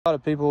A lot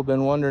of people have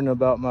been wondering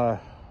about my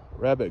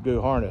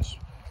Rabbitgoo harness.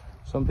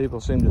 Some people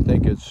seem to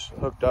think it's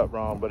hooked up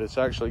wrong, but it's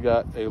actually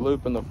got a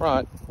loop in the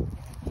front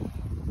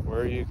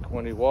where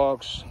when he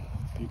walks,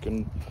 you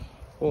can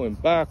pull him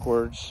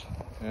backwards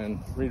and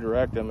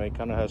redirect him. He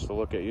kind of has to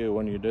look at you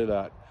when you do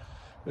that.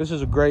 This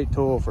is a great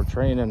tool for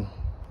training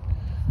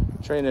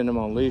him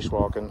on leash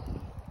walking.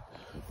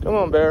 Come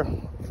on, bear.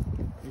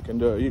 You can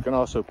do it. You can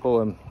also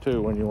pull him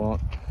too when you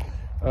want.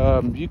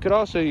 You could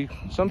also,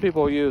 some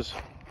people use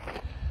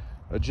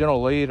a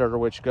gentle leader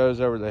which goes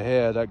over the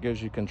head. That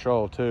gives you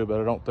control too, but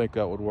I don't think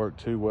that would work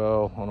too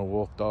well on a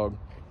wolf dog.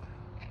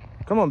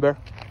 Come on, bear.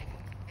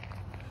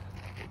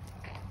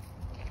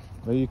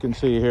 Well, you can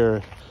see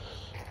here,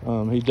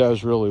 he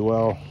does really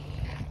well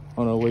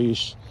on a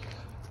leash.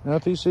 Now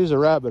if he sees a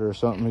rabbit or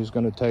something, he's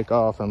going to take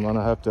off. I'm going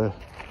to have to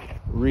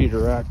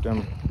redirect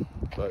him,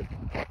 but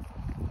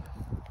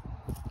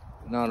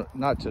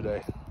not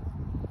today.